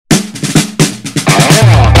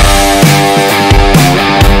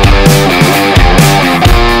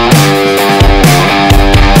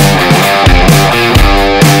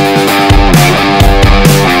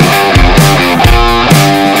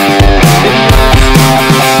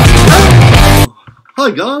Hi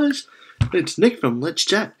guys, it's Nick from Let's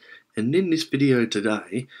Chat, and in this video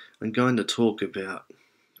today I'm going to talk about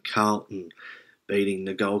Carlton beating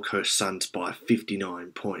the Gold Coast Suns by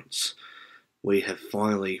 59 points. We have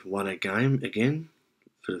finally won a game again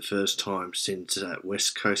for the first time since that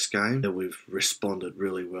West Coast game. We've responded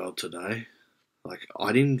really well today.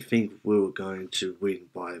 I didn't think we were going to win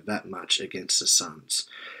by that much against the Suns,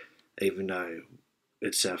 even though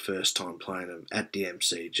it's our first time playing them at the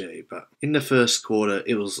MCG. But in the first quarter,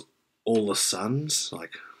 it was all the Suns.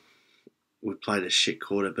 We played a shit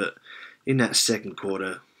quarter, but in that second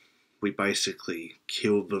quarter, we basically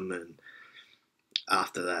killed them. And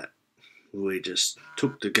after that, we just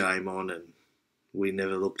took the game on and we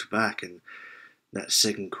never looked back. And that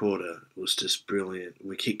second quarter was just brilliant.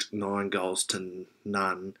 We kicked 9 goals to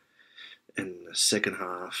none. In the second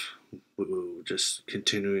half, we were just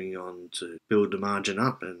continuing on to build the margin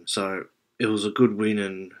up, and so it was a good win,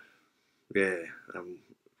 and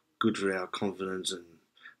good for our confidence, and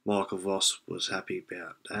Michael Voss was happy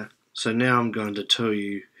about that. So now I'm going to tell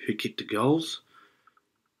you who kicked the goals,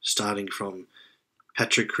 starting from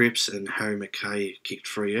Patrick Cripps and Harry McKay kicked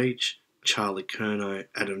 3 each, Charlie Curnow,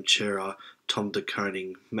 Adam Chera, Tom De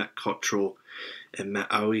Koning, Matt Cottrell and Matt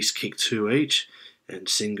Owis kicked 2 each, and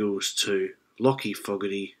singles to Lockie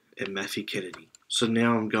Fogarty and Matthew Kennedy. So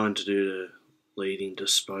now I'm going to do the leading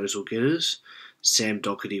disposal getters. Sam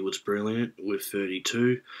Doherty was brilliant with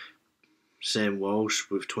 32, Sam Walsh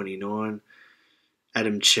with 29,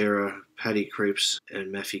 Adam Chera, Paddy Cripps and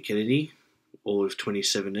Matthew Kennedy, all with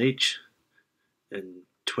 27 each, and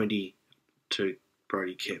 20 to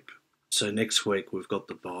Brody Kemp. So next week we've got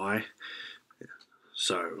the bye,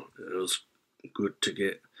 so it was good to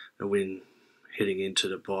get a win heading into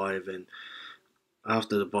the bye. Then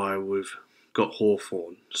after the bye we've got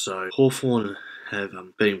Hawthorn. So Hawthorn have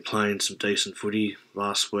been playing some decent footy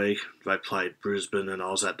last week. They played Brisbane and I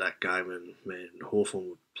was at that game, and man,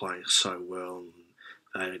 Hawthorn were playing so well and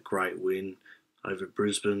they had a great win over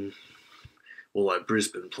Brisbane. Although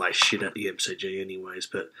Brisbane play shit at the MCG anyways,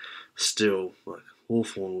 but still,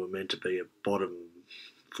 Hawthorn were meant to be a bottom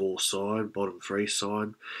 4 side, bottom 3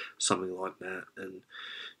 side, something like that. And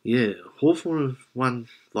yeah, Hawthorn have won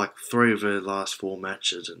 3 of their last 4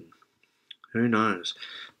 matches, and who knows?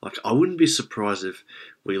 I wouldn't be surprised if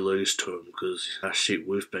we lose to them because our shit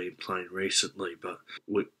we've been playing recently. But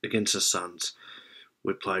against the Suns,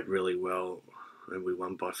 we played really well and we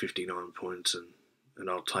won by 59 points, and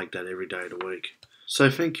I'll take that every day of the week. So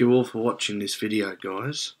thank you all for watching this video,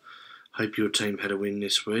 guys. Hope your team had a win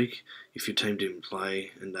this week. If your team didn't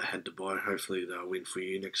play and they had to bye, hopefully they'll win for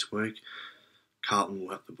you next week. Carlton will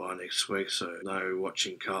have to bye next week, so no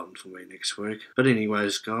watching Carlton for me next week. But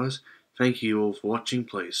anyways, guys, thank you all for watching.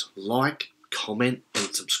 Please like, comment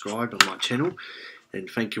and subscribe on my channel. And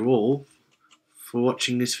thank you all for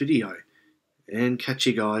watching this video. And catch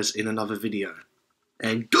you guys in another video.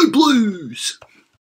 And go Blues!